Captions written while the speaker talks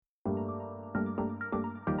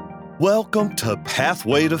Welcome to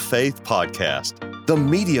Pathway to Faith Podcast, the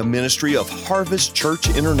media ministry of Harvest Church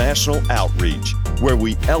International Outreach, where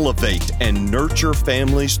we elevate and nurture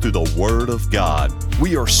families through the Word of God.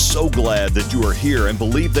 We are so glad that you are here and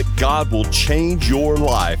believe that God will change your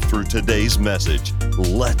life through today's message.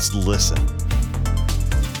 Let's listen.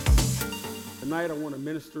 Tonight I want to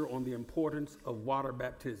minister on the importance of water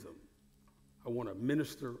baptism. I want to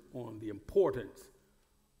minister on the importance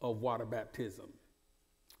of water baptism.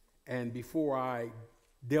 And before I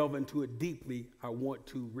delve into it deeply, I want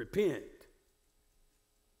to repent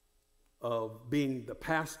of being the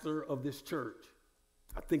pastor of this church.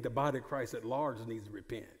 I think the body of Christ at large needs to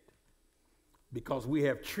repent because we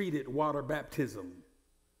have treated water baptism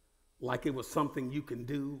like it was something you can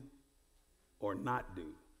do or not do.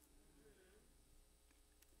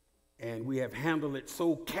 And we have handled it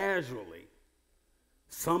so casually.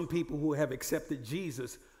 Some people who have accepted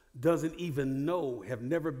Jesus doesn't even know, have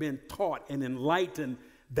never been taught and enlightened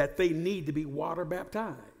that they need to be water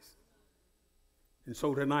baptized. And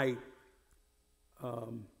so tonight,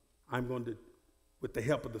 I'm going to, with the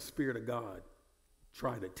help of the Spirit of God,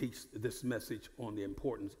 try to teach this message on the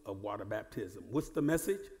importance of water baptism. What's the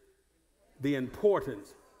message? The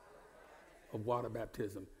importance of water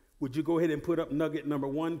baptism. Would you go ahead and put up nugget number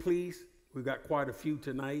 1, please? We've got quite a few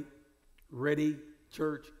tonight. Ready,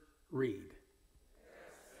 church, read.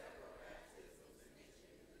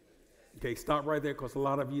 Okay, stop right there because a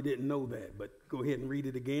lot of you didn't know that, but go ahead and read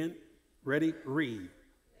it again. Ready? Read.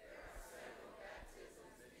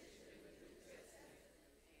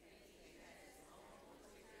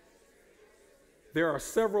 There are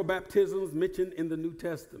several baptisms mentioned in the New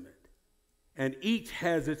Testament, and each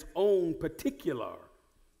has its own particular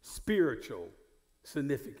spiritual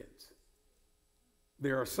significance.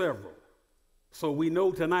 There are several. So we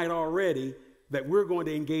know tonight already that we're going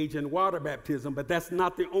to engage in water baptism, but that's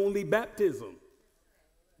not the only baptism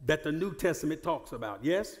that the New Testament talks about.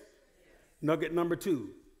 Yes? Nugget number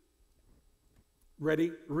 2.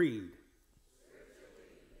 Ready? Read.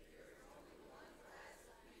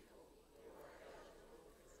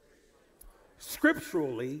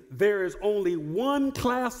 Scripturally, there is only one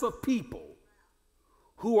class of people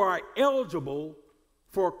who are eligible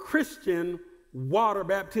for Christian water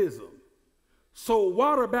baptism. So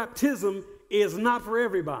water baptism is not for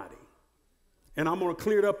everybody. And I'm going to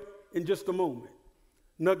clear it up in just a moment.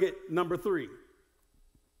 Nugget number 3.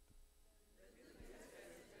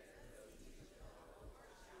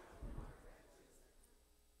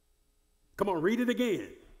 Come on, read it again.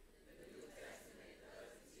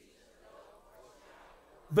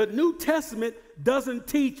 The New Testament doesn't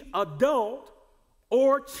teach adult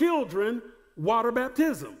or children water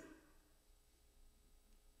baptism.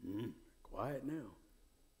 Quiet now.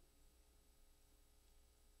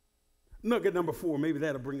 Nugget number 4, maybe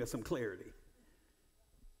that'll bring us some clarity.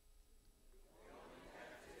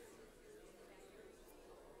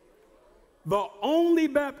 The only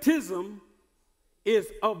baptism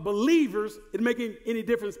is of believers. It making any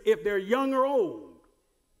difference if they're young or old.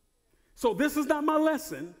 So this is not my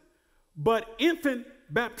lesson, but infant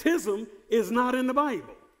baptism is not in the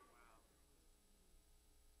Bible.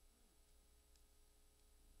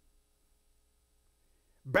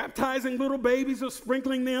 Baptizing little babies or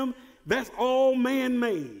sprinkling them, that's all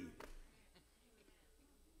man-made.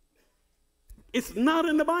 It's not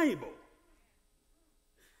in the Bible.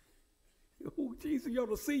 Oh, Jesus, you ought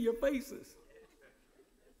to see your faces.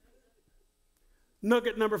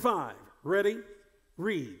 Nugget number 5. Ready?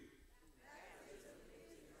 Read.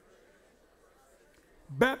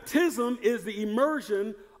 Baptism is the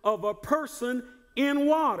immersion of a person in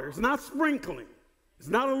water. It's not sprinkling. It's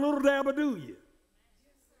not a little dab-a-doo-you.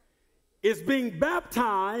 It's being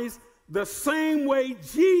baptized the same way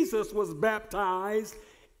Jesus was baptized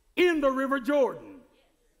in the River Jordan.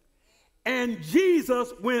 And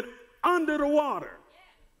Jesus went under the water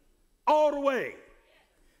all the way.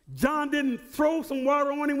 John didn't throw some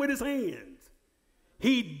water on him with his hands.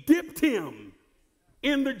 He dipped him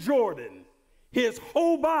in the Jordan, his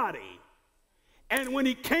whole body. And when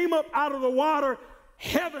he came up out of the water,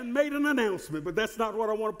 heaven made an announcement, but that's not what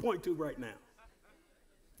I want to point to right now.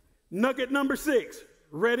 Nugget number 6.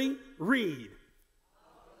 Ready? Read.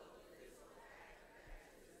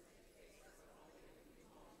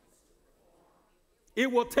 It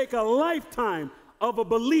will take a lifetime of a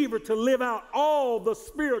believer to live out all the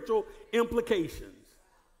spiritual implications.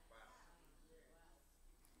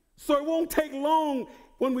 So it won't take long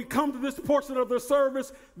when we come to this portion of the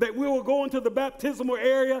service that we will go into the baptismal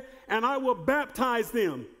area and I will baptize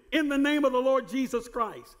them in the name of the Lord Jesus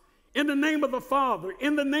Christ. in the name of the Father,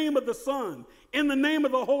 in the name of the Son, in the name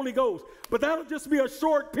of the Holy Ghost. But that'll just be a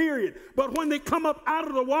short period. But when they come up out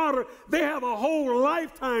of the water, they have a whole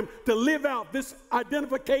lifetime to live out this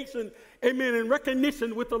identification, amen, and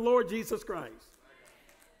recognition with the Lord Jesus Christ.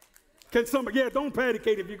 Can somebody, don't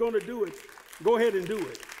panicate if you're going to do it. Go ahead and do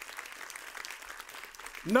it.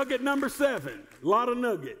 Nugget number 7, a lot of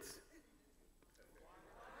nuggets.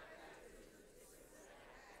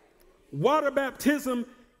 Water baptism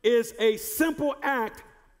is a simple act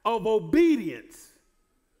of obedience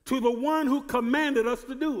to the one who commanded us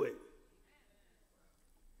to do it.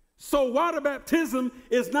 So water baptism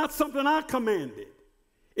is not something I commanded.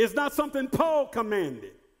 It's not something Paul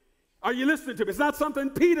commanded. Are you listening to me? It's not something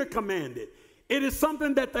Peter commanded. It is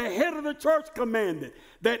something that the head of the church commanded,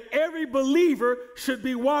 that every believer should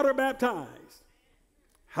be water baptized.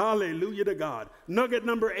 Hallelujah to God. Nugget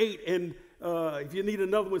number 8, and if you need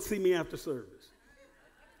another one, see me after service.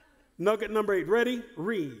 Nugget number 8. Ready?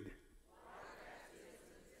 Read.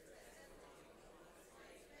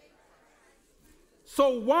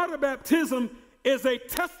 So water baptism is a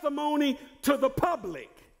testimony to the public.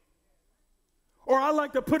 Or I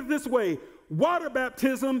like to put it this way. Water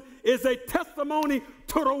baptism is a testimony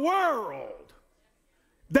to the world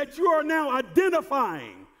that you are now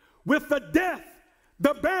identifying with the death,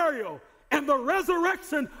 the burial, and the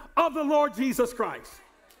resurrection of the Lord Jesus Christ.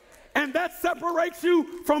 And that separates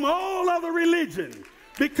you from all other religion,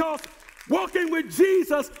 because walking with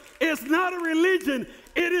Jesus is not a religion,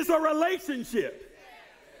 it is a relationship.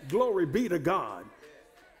 Glory be to God.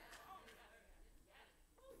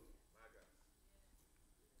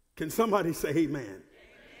 Can somebody say amen? Amen?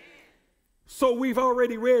 So we've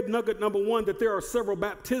already read nugget number 1, that there are several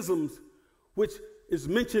baptisms which is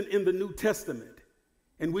mentioned in the New Testament.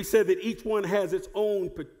 And we said that each one has its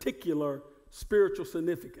own particular spiritual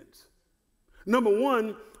significance. Number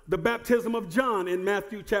 1, the baptism of John in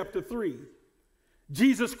Matthew chapter 3.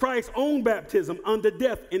 Jesus Christ's own baptism unto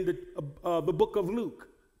death in the book of Luke.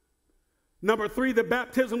 Number 3, the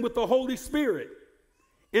baptism with the Holy Spirit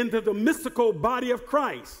into the mystical body of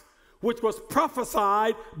Christ, which was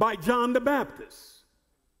prophesied by John the Baptist.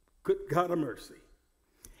 Good God of mercy.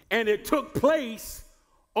 And it took place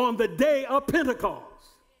on the day of Pentecost.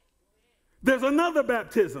 There's another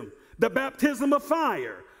baptism, the baptism of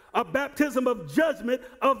fire, a baptism of judgment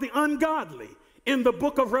of the ungodly in the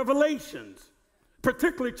book of Revelations,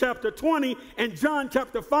 particularly chapter 20 and John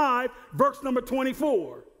chapter 5, verse number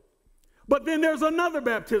 24. But then there's another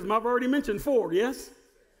baptism. I've already mentioned 4, yes?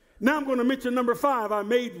 Now I'm going to mention number 5. I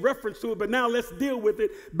made reference to it, but now let's deal with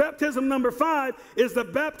it. Baptism number 5 is the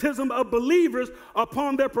baptism of believers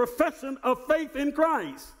upon their profession of faith in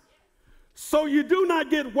Christ. So you do not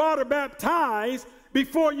get water baptized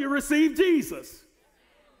before you receive Jesus.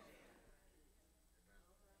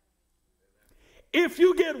 If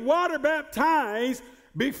you get water baptized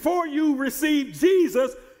before you receive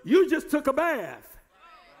Jesus, you just took a bath.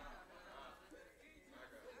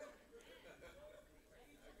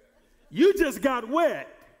 You just got wet.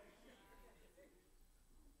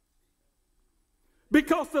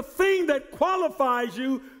 Because the thing that qualifies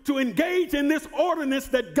you to engage in this ordinance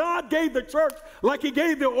that God gave the church, like he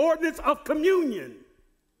gave the ordinance of communion,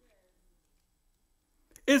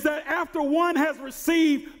 is that after one has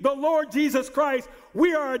received the Lord Jesus Christ,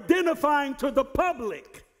 we are identifying to the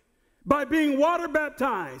public by being water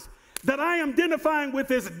baptized that I am identifying with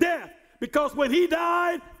his death, because when he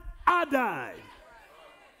died, I died.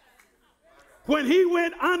 When he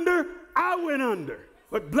went under, I went under.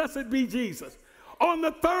 But blessed be Jesus. On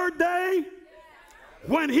the 3rd day,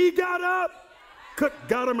 when he got up, good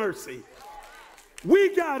God of mercy,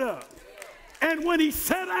 we got up. And when he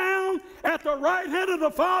sat down at the right hand of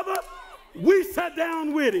the Father, we sat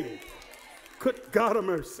down with him. Good God of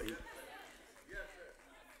mercy.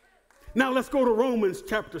 Now let's go to Romans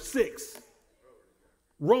chapter 6.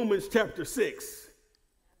 Romans chapter 6.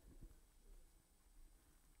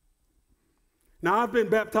 Now, I've been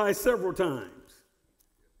baptized several times.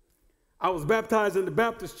 I was baptized in the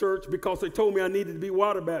Baptist church because they told me I needed to be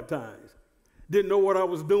water baptized. Didn't know what I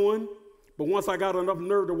was doing, but once I got enough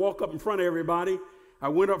nerve to walk up in front of everybody, I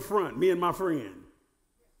went up front, me and my friend.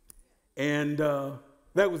 And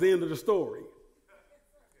that was the end of the story.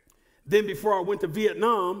 Then before I went to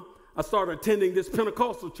Vietnam, I started attending this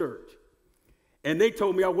Pentecostal church. And they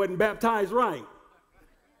told me I wasn't baptized right.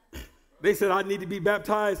 They said I need to be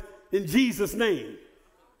baptized in Jesus' name.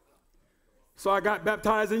 So I got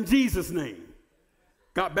baptized in Jesus' name.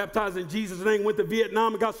 Got baptized in Jesus' name, went to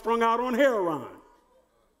Vietnam and got strung out on heroin.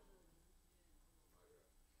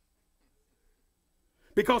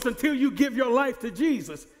 Because until you give your life to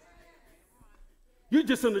Jesus, You're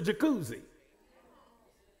just in a jacuzzi.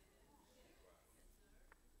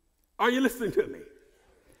 Are you listening to me?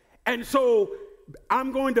 And so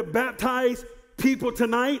I'm going to baptize people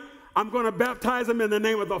tonight. I'm going to baptize them in the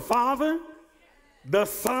name of the Father, the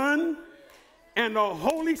Son, and the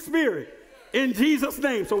Holy Spirit in Jesus'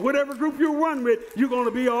 name. So whatever group you run with, you're going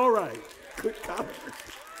to be all right. Good God.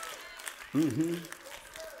 Mm-hmm.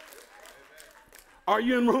 Are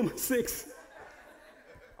you in Romans 6?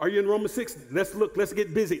 Are you in Romans 6? Let's look. Let's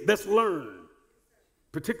get busy. Let's learn.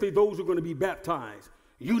 Particularly those who are going to be baptized.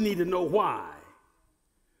 You need to know why.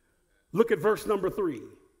 Look at verse number 3.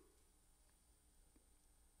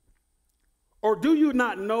 Or do you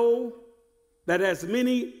not know that as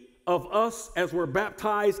many of us as were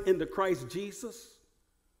baptized into Christ Jesus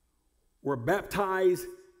were baptized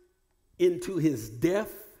into his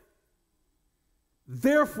death?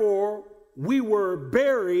 Therefore, we were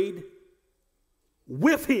buried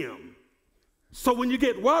with him. So when you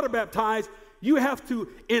get water baptized, you have to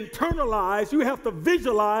internalize, you have to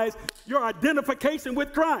visualize your identification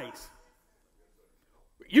with Christ.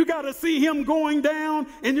 You got to see him going down,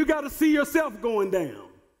 and you got to see yourself going down.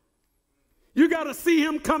 You got to see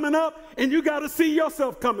him coming up, and you got to see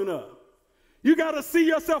yourself coming up. You got to see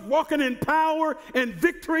yourself walking in power and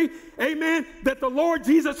victory, amen, that the Lord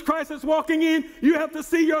Jesus Christ is walking in. You have to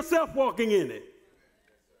see yourself walking in it.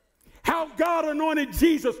 How God anointed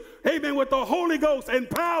Jesus, amen, with the Holy Ghost and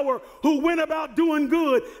power, who went about doing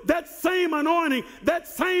good. That same anointing, that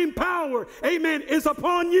same power, amen, is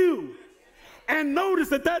upon you. And notice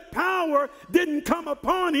that that power didn't come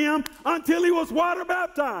upon him until he was water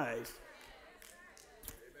baptized.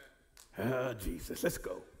 Jesus, let's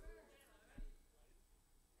go.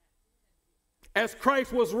 As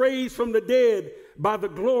Christ was raised from the dead by the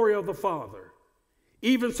glory of the Father,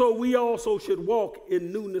 even so we also should walk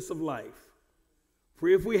in newness of life. For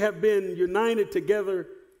if we have been united together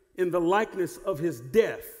in the likeness of his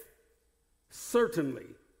death, certainly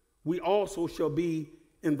we also shall be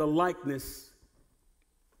in the likeness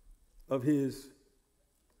of his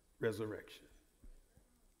resurrection.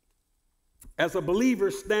 As a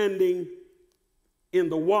believer standing in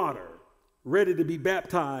the water, ready to be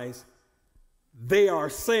baptized, they are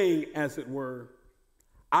saying, as it were,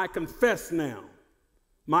 I confess now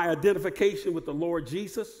my identification with the Lord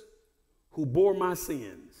Jesus, who bore my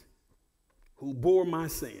sins, who bore my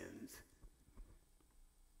sins,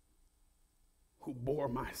 who bore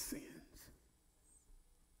my sins,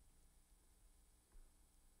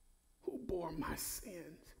 who bore my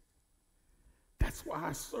sins. That's why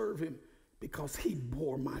I serve him, because he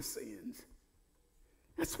bore my sins.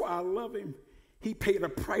 That's why I love him. He paid a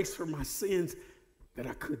price for my sins that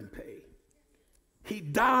I couldn't pay. He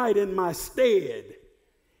died in my stead,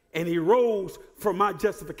 and he rose for my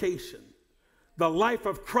justification. The life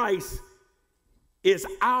of Christ is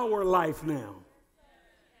our life now.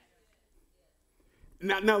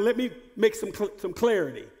 Now let me make some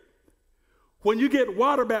clarity. When you get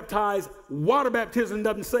water baptized, water baptism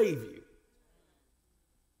doesn't save you.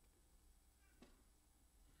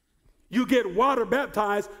 You get water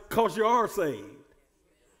baptized because you are saved.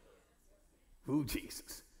 Ooh,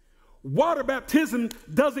 Jesus. Water baptism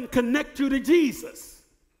doesn't connect you to Jesus.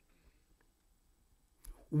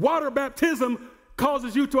 Water baptism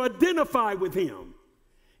causes you to identify with him.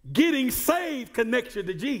 Getting saved connects you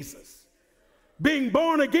to Jesus. Being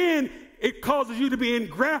born again, it causes you to be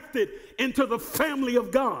engrafted into the family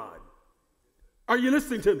of God. Are you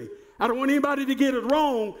listening to me? I don't want anybody to get it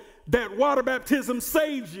wrong that water baptism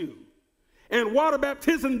saves you. And water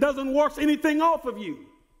baptism doesn't wash anything off of you.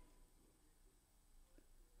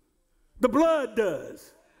 The blood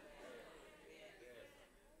does.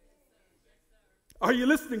 Are you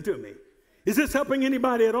listening to me? Is this helping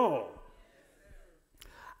anybody at all?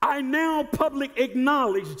 I now publicly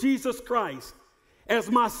acknowledge Jesus Christ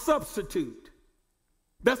as my substitute.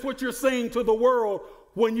 That's what you're saying to the world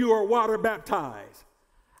when you are water baptized.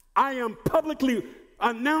 I am publicly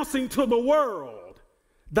announcing to the world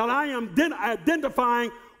that I am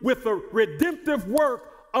identifying with the redemptive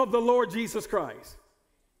work of the Lord Jesus Christ.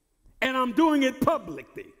 And I'm doing it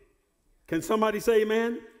publicly. Can somebody say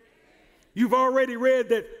amen? You've already read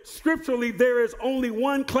that scripturally there is only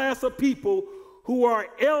one class of people who are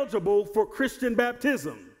eligible for Christian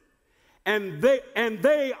baptism. And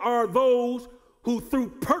they are those who through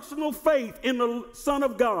personal faith in the Son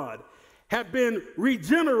of God have been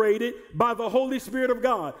regenerated by the Holy Spirit of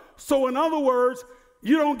God. So in other words,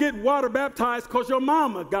 you don't get water baptized because your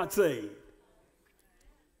mama got saved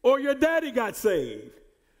or your daddy got saved.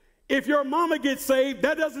 If your mama gets saved,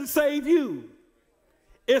 that doesn't save you.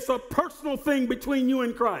 It's a personal thing between you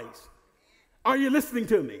and Christ. Are you listening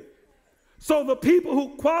to me? So the people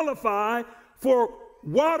who qualify for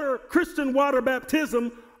Christian water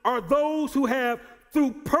baptism are those who have,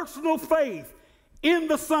 through personal faith in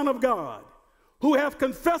the Son of God, who have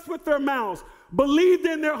confessed with their mouths, believed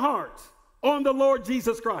in their hearts on the Lord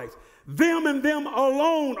Jesus Christ. Them and them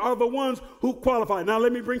alone are the ones who qualify. Now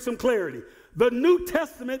let me bring some clarity. The New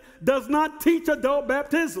Testament does not teach adult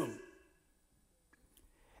baptism.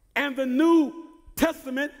 And the New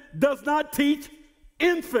Testament does not teach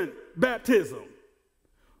infant baptism.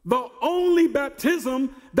 The only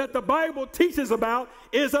baptism that the Bible teaches about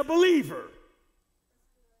is a believer.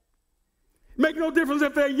 Make no difference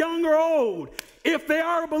if they're young or old. If they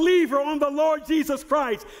are a believer on the Lord Jesus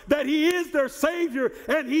Christ, that he is their Savior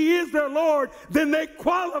and he is their Lord, then they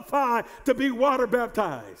qualify to be water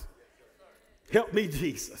baptized. Help me,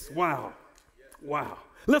 Jesus. Wow. Wow.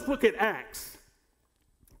 Let's look at Acts.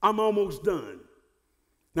 I'm almost done.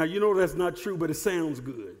 Now, you know that's not true, but it sounds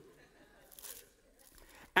good.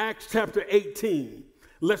 Acts chapter 18.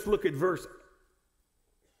 Let's look at verse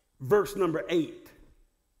number 8.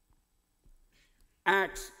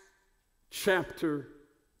 Acts chapter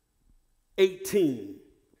 18.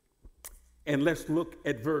 And let's look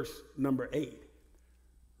at verse number 8.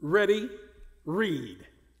 Ready? Read.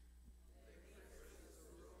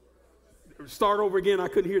 Start over again. I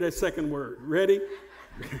couldn't hear that second word. Ready?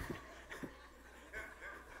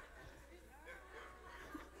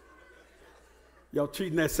 Y'all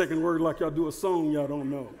treating that second word like y'all do a song y'all don't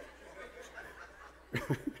know.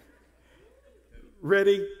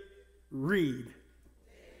 Ready? Read.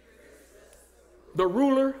 The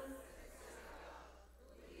ruler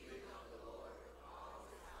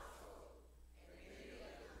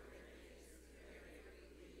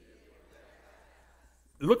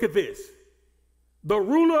look at this. The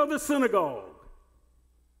ruler of the synagogue,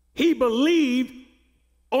 he believed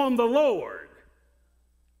on the Lord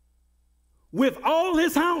with all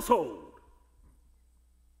his household.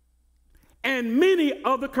 And many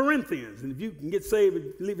of the Corinthians, and if you can get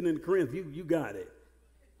saved living in Corinth, you got it.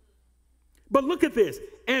 But look at this.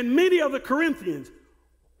 And many of the Corinthians,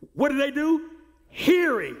 what did they do?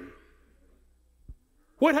 Hearing.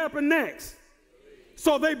 What happened next?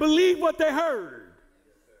 So they believed what they heard.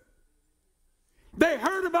 They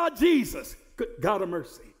heard about Jesus. God of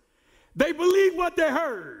mercy. They believed what they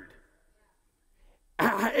heard.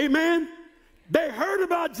 Amen. They heard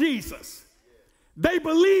about Jesus. They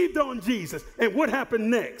believed on Jesus. And what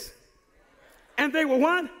happened next? And they were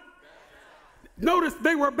what? Notice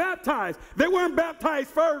they were baptized. They weren't baptized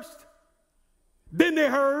first. Then they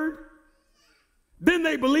heard. Then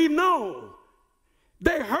they believed. No.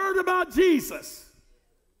 They heard about Jesus.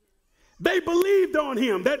 They believed on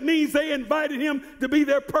him. That means they invited him to be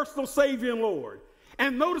their personal Savior and Lord.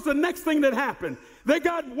 And notice the next thing that happened. They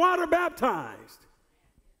got water baptized.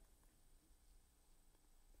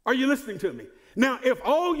 Are you listening to me? Now, if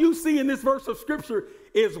all you see in this verse of Scripture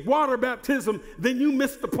is water baptism, then you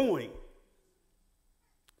missed the point.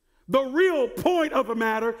 The real point of the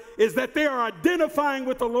matter is that they are identifying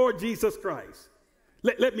with the Lord Jesus Christ.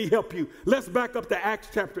 Let me help you. Let's back up to Acts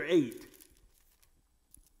chapter 8.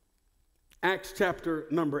 Acts chapter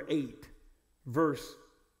number 8, verse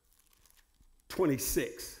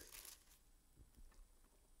 26.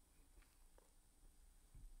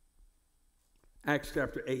 Acts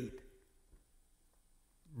chapter 8,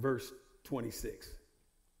 verse 26.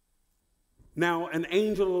 Now an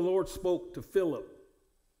angel of the Lord spoke to Philip,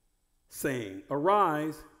 saying,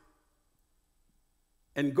 "Arise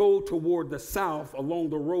and go toward the south along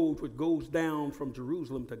the road which goes down from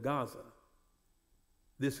Jerusalem to Gaza.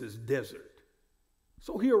 This is desert."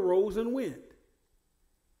 So he arose and went.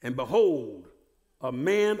 And behold, a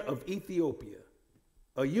man of Ethiopia,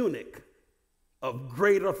 a eunuch of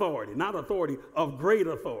great authority, not authority, of great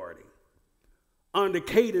authority, under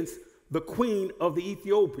Candace, the queen of the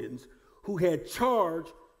Ethiopians, who had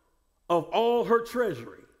charge of all her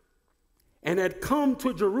treasury, and had come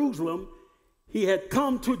to Jerusalem. He had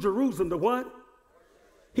come to Jerusalem to what?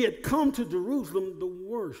 He had come to Jerusalem to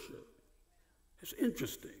worship. It's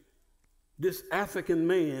interesting. This African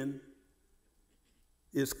man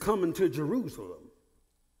is coming to Jerusalem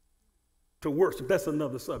to worship. That's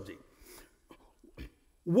another subject.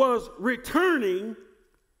 Was returning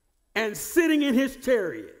and sitting in his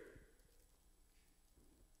chariot.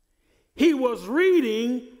 He was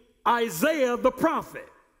reading Isaiah the prophet.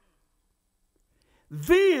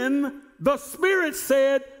 Then the Spirit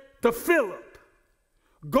said to Philip,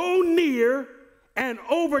 "Go near and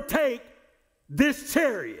overtake this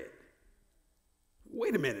chariot."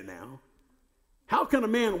 Wait a minute now. How can a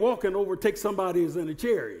man walk and overtake somebody who's in a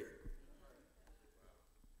chariot?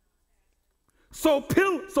 So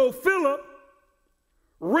Philip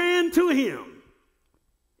ran to him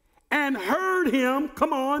and heard him,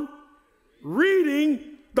 come on, reading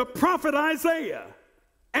the prophet Isaiah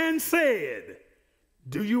and said,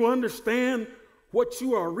 do you understand what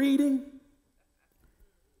you are reading?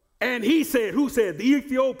 And he said, who said? The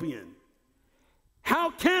Ethiopian.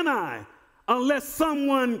 How can I unless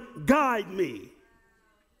someone guide me?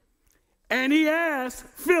 And he asked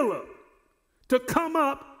Philip to come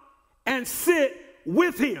up and sit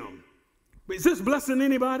with him. Is this blessing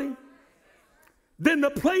anybody? Then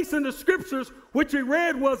the place in the scriptures which he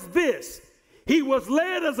read was this: he was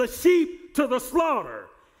led as a sheep to the slaughter,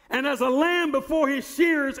 and as a lamb before his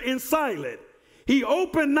shearers in silence. He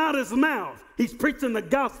opened not his mouth. He's preaching the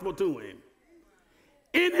gospel to him.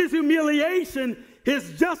 In his humiliation,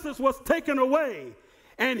 his justice was taken away,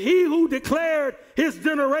 and he who declared his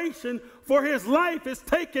generation, for his life is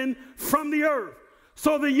taken from the earth.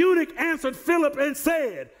 So the eunuch answered Philip and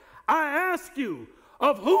said, I ask you,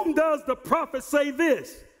 of whom does the prophet say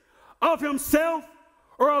this? Of himself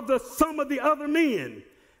or of some of the other men?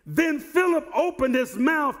 Then Philip opened his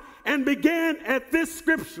mouth and began at this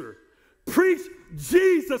scripture, preach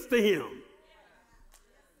Jesus to him.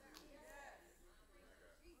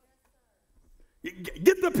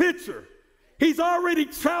 Get the picture. He's already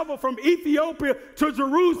traveled from Ethiopia to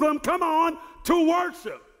Jerusalem, come on, to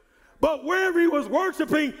worship. But wherever he was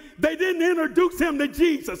worshiping, they didn't introduce him to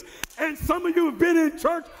Jesus. And some of you have been in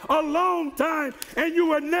church a long time and you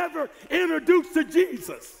were never introduced to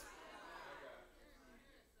Jesus.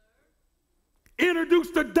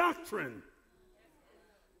 Introduced to doctrine.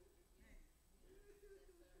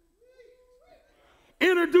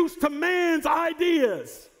 Introduced to man's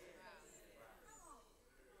ideas.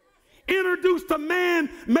 Introduced to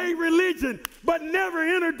man-made religion, but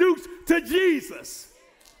never introduced to Jesus.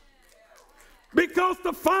 Because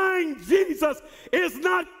to find Jesus is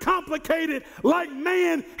not complicated like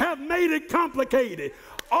man have made it complicated.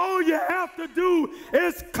 All you have to do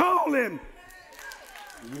is call him.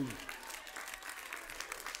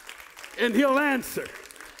 And he'll answer.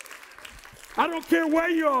 I don't care where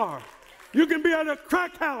you are. You can be at a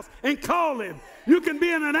crack house and call him. You can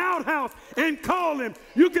be in an outhouse and call him.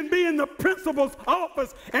 You can be in the principal's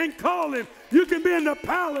office and call him. You can be in the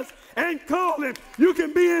palace and call him. You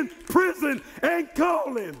can be in prison and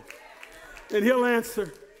call him. And he'll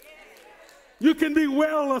answer. You can be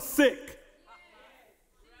well or sick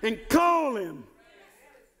and call him.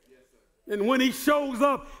 And when he shows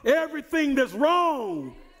up, everything that's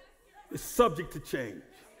wrong is subject to change.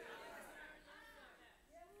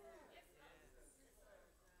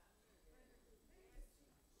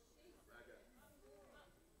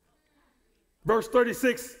 Verse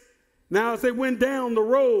 36, now as they went down the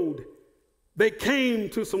road, they came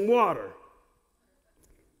to some water.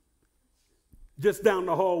 Just down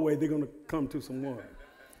the hallway, they're going to come to some water.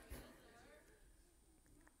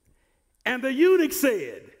 And the eunuch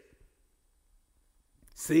said,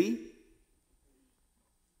 see,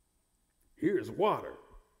 here's water.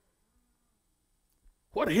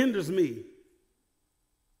 What hinders me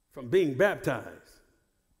from being baptized?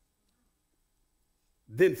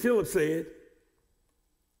 Then Philip said,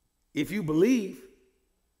 if you believe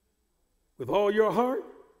with all your heart,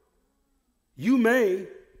 you may.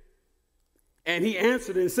 And he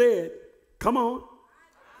answered and said, come on.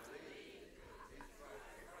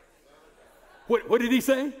 What did he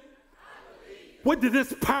say? What did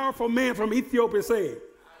this powerful man from Ethiopia say?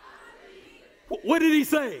 What did he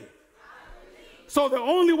say? So the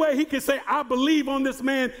only way he could say, I believe on this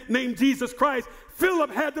man named Jesus Christ,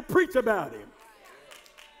 Philip had to preach about him.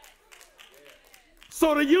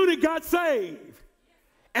 So the eunuch got saved.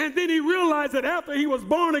 And then he realized that after he was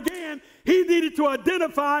born again, he needed to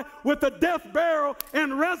identify with the death, burial,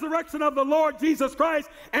 and resurrection of the Lord Jesus Christ.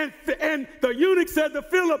 And the eunuch said to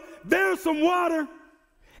Philip, there's some water.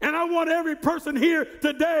 And I want every person here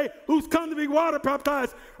today who's come to be water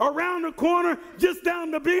baptized, around the corner, just down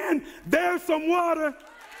the bend, there's some water.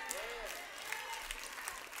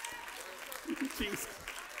 Jesus.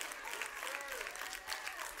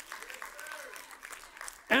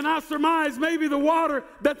 And I surmise maybe the water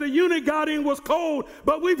that the eunuch got in was cold,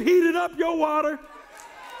 but we've heated up your water.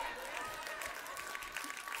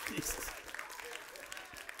 Jesus.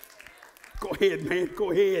 Go ahead, man,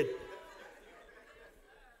 go ahead.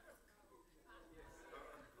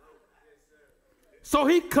 So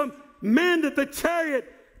he commanded the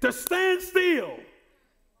chariot to stand still.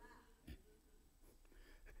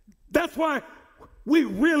 That's why we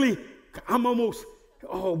really,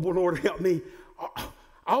 oh, Lord help me.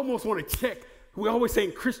 I almost want to check. We always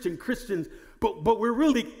saying Christians, but we're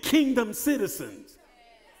really kingdom citizens.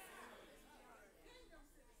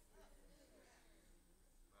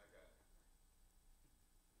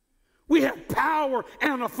 power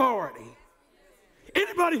and authority.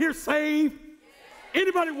 Anybody here saved?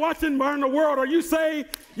 Anybody watching around the world, are you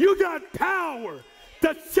saved? You got power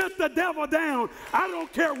to shut the devil down. I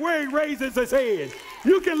don't care where he raises his head.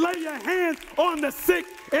 You can lay your hands on the sick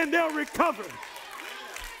and they'll recover.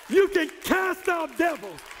 You can cast out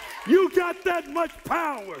devils. You got that much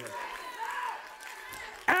power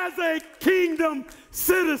as a kingdom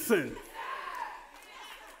citizen.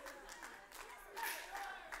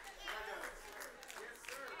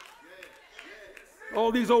 All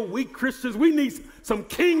these old weak Christians, we need some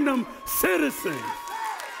kingdom citizens.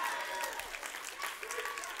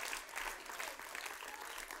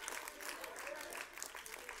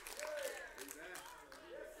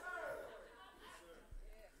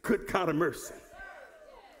 Good God of mercy.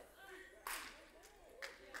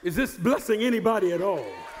 Is this blessing anybody at all?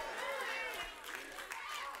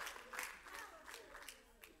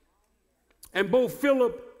 And both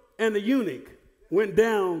Philip and the eunuch went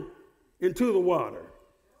down into the water,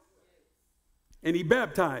 and he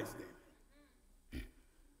baptized them.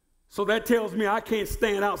 So that tells me I can't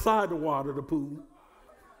stand outside the water, the pool,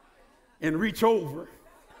 and reach over.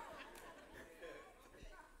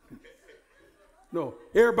 No,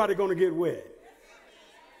 everybody gonna get wet.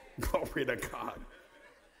 Glory to God.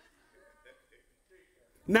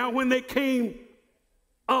 Now when they came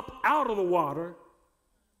up out of the water,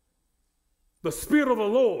 the Spirit of the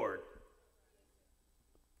Lord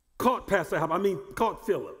caught caught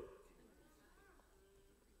Philip.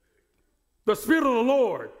 The Spirit of the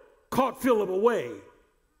Lord caught Philip away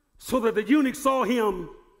so that the eunuch saw him.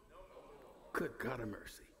 Good God of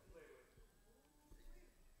mercy.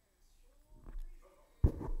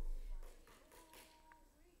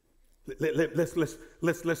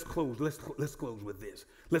 Let's close. Let's close with this.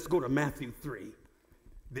 Let's go to Matthew 3.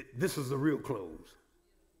 This is the real close.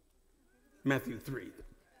 Matthew 3.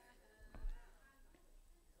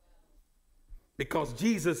 Because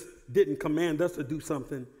Jesus didn't command us to do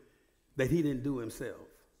something that he didn't do himself.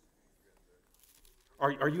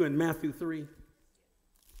 Are you in Matthew 3?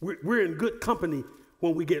 We're in good company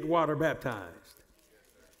when we get water baptized.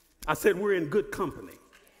 I said we're in good company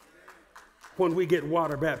when we get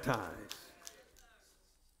water baptized.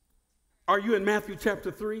 Are you in Matthew chapter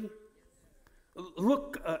 3?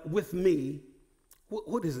 Look with me.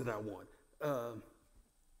 What is it I want?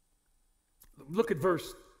 Look at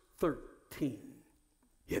verse 13.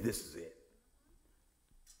 Yeah, this is it.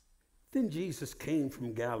 Then Jesus came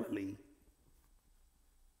from Galilee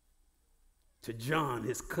to John,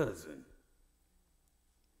 his cousin,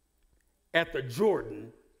 at the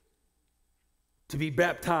Jordan to be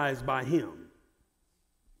baptized by him.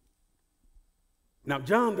 Now,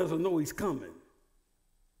 John doesn't know he's coming,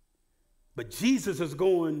 but Jesus is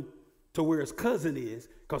going to where his cousin is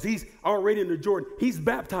because he's already in the Jordan. He's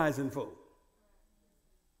baptizing folk.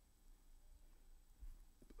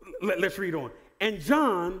 Let's read on. And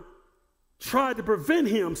John tried to prevent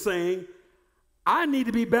him, saying, I need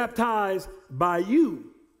to be baptized by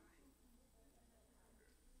you.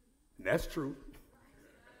 That's true.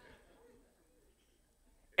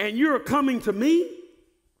 And you're coming to me?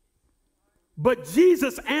 But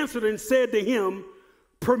Jesus answered and said to him,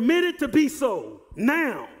 permit it to be so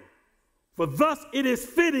now, for thus it is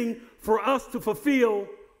fitting for us to fulfill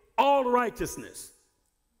all righteousness.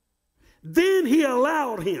 Then he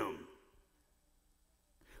allowed him.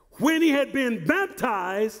 When he had been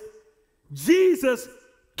baptized, Jesus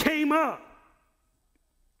came up.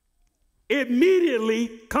 Immediately,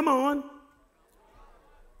 come on.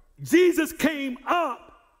 Jesus came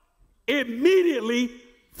up immediately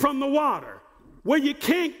from the water. Well, you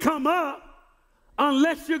can't come up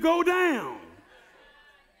unless you go down.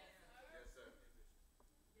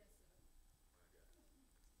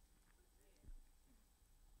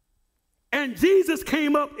 And Jesus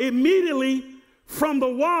came up immediately from the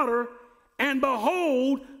water, and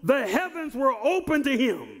behold, the heavens were opened to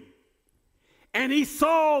him. And he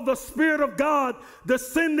saw the Spirit of God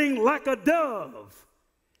descending like a dove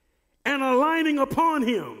and alighting upon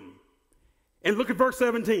him. And look at verse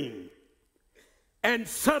 17. And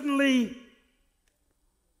suddenly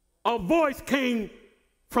a voice came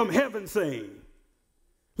from heaven saying,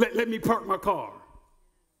 let me park my car.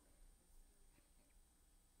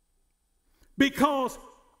 Because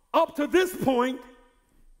up to this point,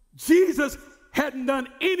 Jesus hadn't done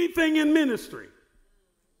anything in ministry.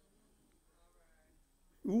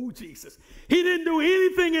 Ooh, Jesus. He didn't do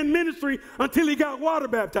anything in ministry until he got water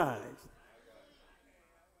baptized.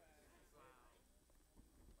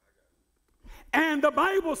 And the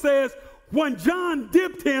Bible says when John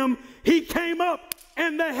dipped him, he came up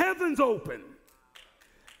and the heavens opened.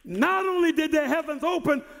 Not only did the heavens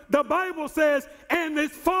open, the Bible says, and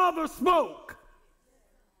his father spoke.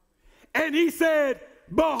 And he said,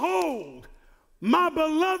 behold, my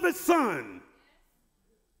beloved son,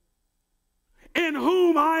 in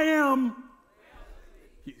whom I am.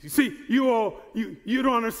 You see, you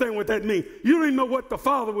don't understand what that means. You don't even know what the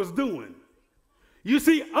Father was doing. You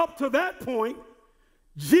see, up to that point,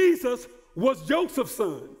 Jesus was Joseph's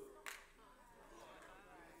son.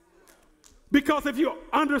 Because if you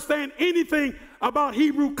understand anything about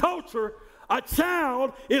Hebrew culture, a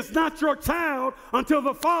child is not your child until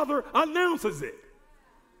the father announces it.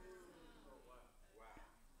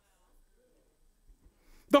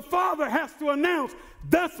 The father has to announce,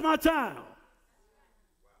 that's my child.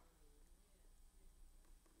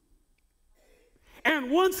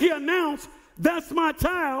 And once he announced, that's my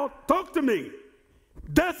child, talk to me,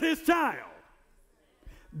 that's his child.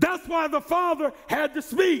 That's why the father had to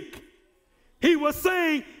speak. He was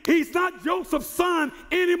saying he's not Joseph's son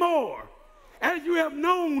anymore, as you have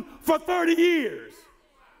known for 30 years.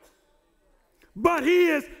 But he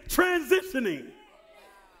is transitioning.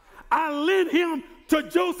 I lent him to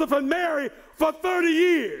Joseph and Mary for 30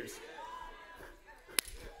 years.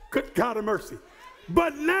 Good God of mercy.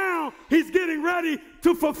 But now he's getting ready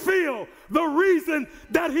to fulfill the reason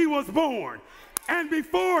that he was born. And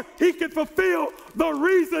before he could fulfill the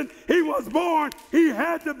reason he was born, he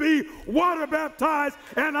had to be water baptized,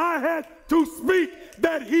 and I had to speak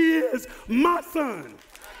that he is my son.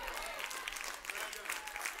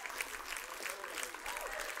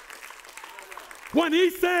 When he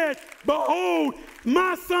said, behold,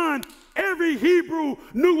 my son, every Hebrew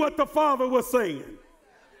knew what the Father was saying.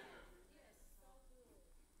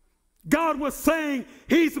 God was saying,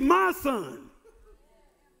 he's my son.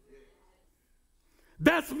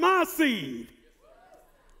 That's my seed.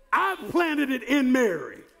 I planted it in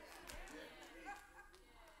Mary.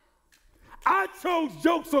 I chose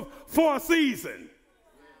Joseph for a season.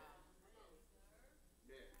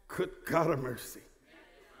 Good God of mercy.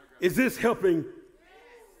 Is this helping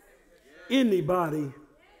anybody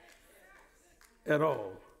at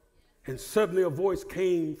all? And suddenly a voice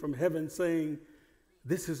came from heaven saying,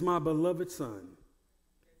 this is my beloved son,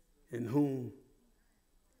 in whom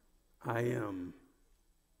I am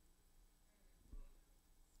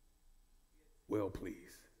well pleased.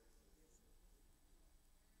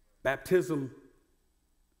 Baptism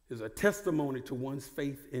is a testimony to one's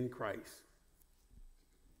faith in Christ,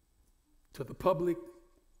 to the public,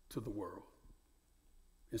 to the world.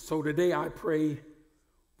 And so today I pray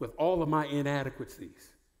with all of my inadequacies.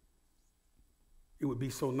 It would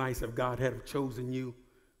be so nice if God had chosen you,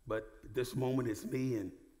 but at this moment it's me,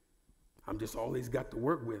 and I'm just all he's got to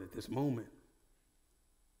work with at this moment.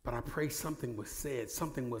 But I pray something was said,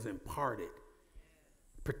 something was imparted,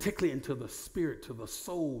 particularly into the spirit, to the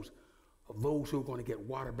souls of those who are going to get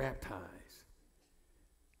water baptized.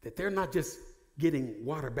 That they're not just getting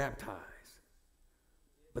water baptized,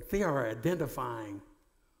 but they are identifying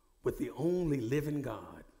with the only living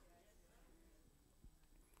God.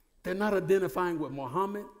 They're not identifying with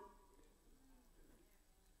Muhammad.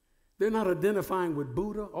 They're not identifying with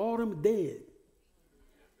Buddha. All of them are dead.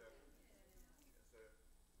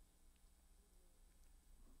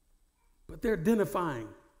 But they're identifying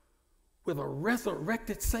with a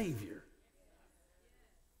resurrected Savior.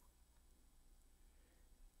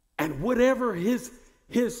 And whatever his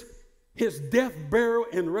death, burial,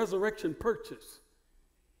 and resurrection purchase,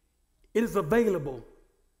 it is available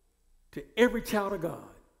to every child of God.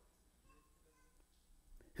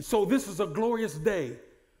 And so this is a glorious day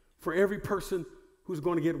for every person who's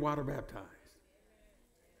going to get water baptized.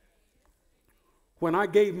 When I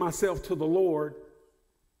gave myself to the Lord,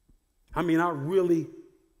 I really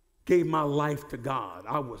gave my life to God.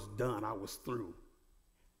 I was done. I was through.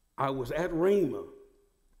 I was at Rhema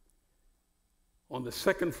on the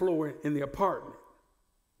second floor in the apartment.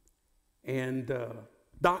 And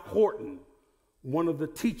Doc Horton, one of the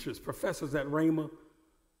teachers, professors at Rhema,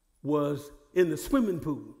 was in the swimming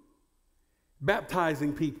pool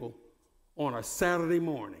baptizing people on a Saturday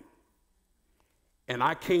morning. And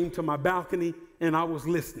I came to my balcony and I was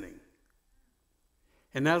listening.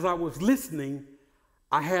 And as I was listening,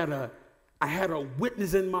 I had a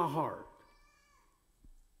witness in my heart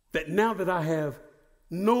that now that I have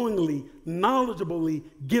knowingly, knowledgeably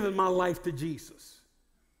given my life to Jesus,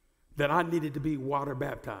 that I needed to be water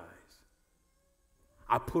baptized.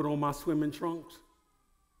 I put on my swimming trunks.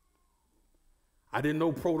 I didn't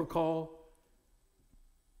know protocol,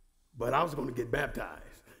 but I was going to get baptized.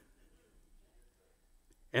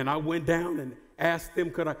 And I went down and asked them,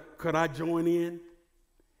 could I join in?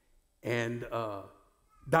 And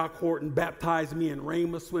Doc Horton baptized me in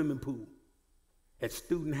Rhema swimming pool at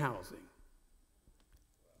student housing.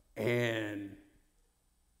 And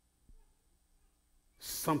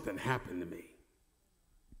something happened to me.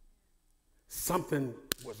 Something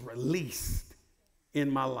was released in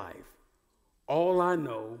my life. All I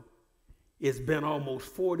know, it's been almost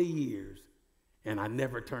 40 years, and I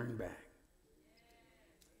never turned back.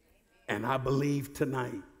 And I believe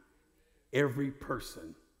tonight, every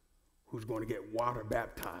person who's going to get water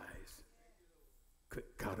baptized, good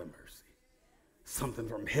God of mercy, something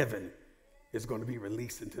from heaven is going to be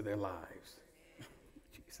released into their lives.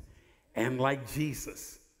 And like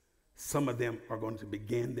Jesus, some of them are going to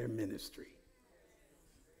begin their ministry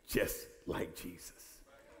just like Jesus.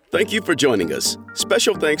 Thank you for joining us.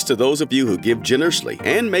 Special thanks to those of you who give generously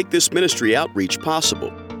and make this ministry outreach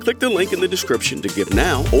possible. Click the link in the description to give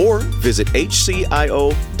now or visit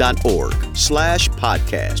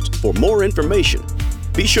hcio.org/podcast for more information.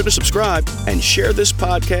 Be sure to subscribe and share this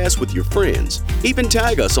podcast with your friends. Even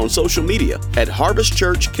tag us on social media at Harvest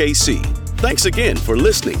Church KC. Thanks again for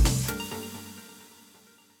listening.